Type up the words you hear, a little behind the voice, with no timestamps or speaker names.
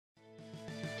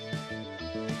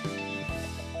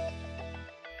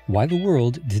Why the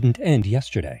World Didn't End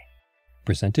Yesterday,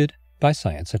 presented by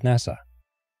Science at NASA.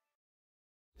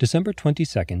 December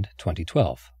 22nd,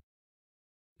 2012.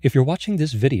 If you're watching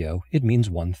this video, it means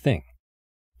one thing.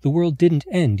 The world didn't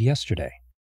end yesterday.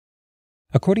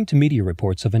 According to media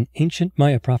reports of an ancient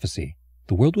Maya prophecy,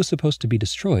 the world was supposed to be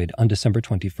destroyed on December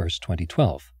 21st,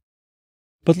 2012.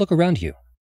 But look around you.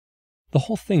 The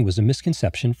whole thing was a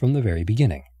misconception from the very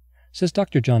beginning, says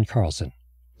Dr. John Carlson,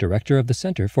 director of the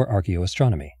Center for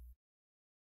Archaeoastronomy.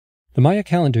 The Maya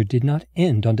calendar did not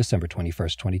end on December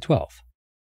 21st, 2012,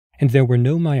 and there were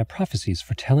no Maya prophecies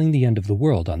foretelling the end of the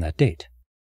world on that date.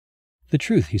 The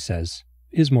truth, he says,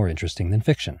 is more interesting than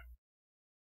fiction.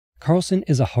 Carlson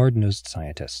is a hard-nosed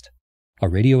scientist, a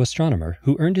radio astronomer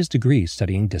who earned his degree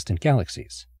studying distant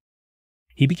galaxies.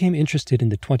 He became interested in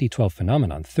the 2012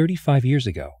 phenomenon 35 years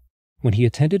ago when he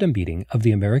attended a meeting of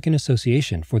the American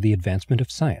Association for the Advancement of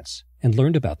Science and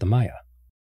learned about the Maya.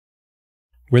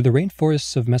 Where the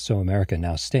rainforests of Mesoamerica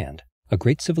now stand, a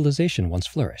great civilization once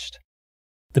flourished.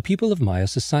 The people of Maya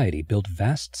society built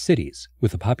vast cities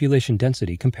with a population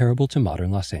density comparable to modern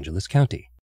Los Angeles County.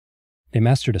 They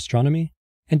mastered astronomy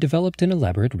and developed an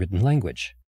elaborate written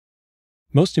language.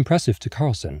 Most impressive to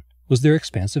Carlson was their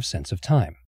expansive sense of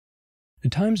time. The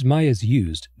times Mayas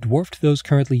used dwarfed those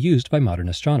currently used by modern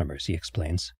astronomers, he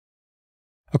explains.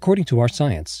 According to our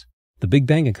science, the Big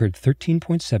Bang occurred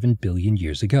 13.7 billion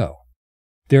years ago.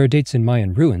 There are dates in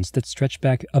Mayan ruins that stretch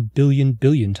back a billion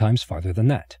times farther than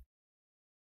that.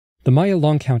 The Maya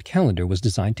long count calendar was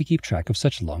designed to keep track of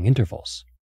such long intervals.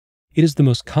 It is the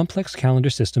most complex calendar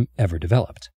system ever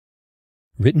developed.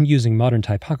 Written using modern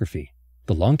typography,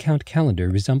 the long count calendar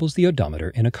resembles the odometer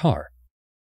in a car.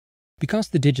 Because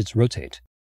the digits rotate,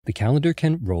 the calendar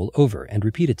can roll over and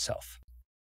repeat itself.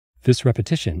 This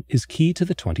repetition is key to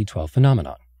the 2012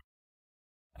 phenomenon.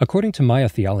 According to Maya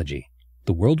theology,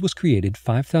 the world was created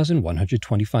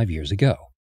 5,125 years ago,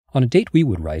 on a date we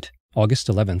would write August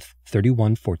 11th,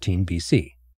 3114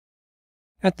 BC.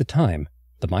 At the time,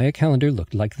 the Maya calendar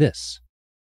looked like this.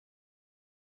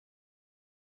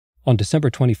 On December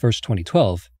 21st,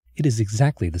 2012, it is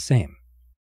exactly the same.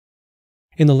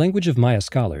 In the language of Maya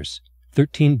scholars,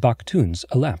 13 baktuns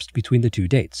elapsed between the two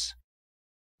dates.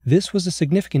 This was a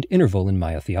significant interval in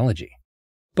Maya theology,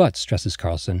 but, stresses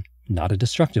Carlson, not a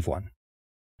destructive one.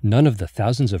 None of the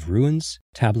thousands of ruins,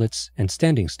 tablets, and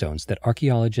standing stones that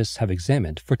archaeologists have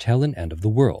examined foretell an end of the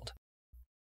world.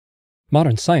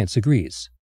 Modern science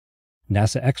agrees.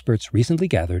 NASA experts recently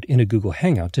gathered in a Google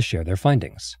Hangout to share their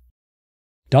findings.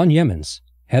 Don Yemens,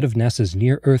 head of NASA's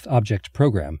Near-Earth Object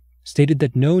Program, stated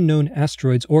that no known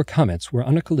asteroids or comets were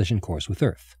on a collision course with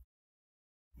Earth.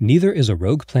 Neither is a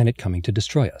rogue planet coming to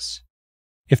destroy us.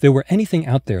 If there were anything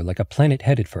out there like a planet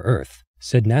headed for Earth,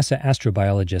 said NASA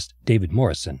astrobiologist David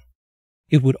Morrison,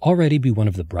 it would already be one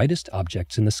of the brightest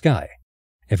objects in the sky.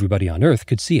 Everybody on Earth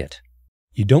could see it.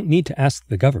 You don't need to ask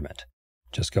the government.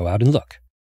 Just go out and look.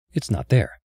 It's not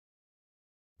there.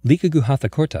 Lika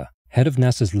Guhathakurta, head of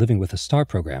NASA's Living with a Star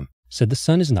program, said the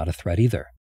sun is not a threat either.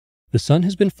 The sun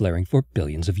has been flaring for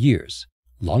billions of years,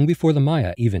 long before the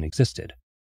Maya even existed,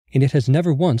 and it has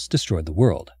never once destroyed the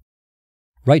world.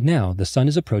 Right now, the sun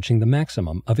is approaching the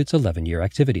maximum of its 11-year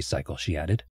activity cycle, she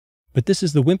added, but this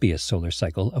is the wimpiest solar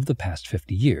cycle of the past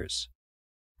 50 years.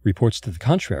 Reports to the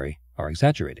contrary are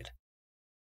exaggerated.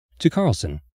 To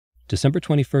Carlson, December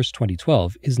 21st,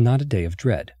 2012 is not a day of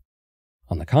dread.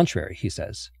 On the contrary, he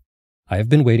says, I have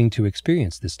been waiting to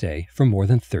experience this day for more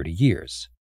than 30 years.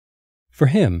 For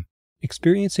him,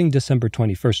 experiencing December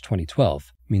 21st,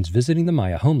 2012 means visiting the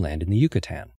Maya homeland in the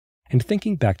Yucatan and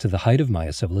thinking back to the height of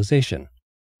Maya civilization,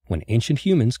 when ancient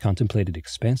humans contemplated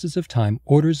expanses of time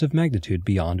orders of magnitude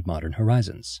beyond modern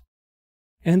horizons.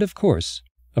 And of course,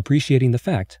 appreciating the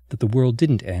fact that the world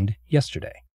didn't end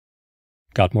yesterday.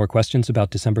 Got more questions about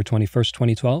December 21st,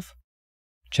 2012?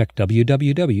 Check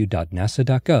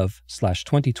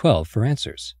www.nasa.gov/2012 for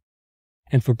answers.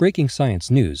 And for breaking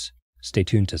science news, stay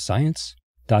tuned to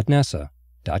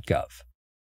science.nasa.gov.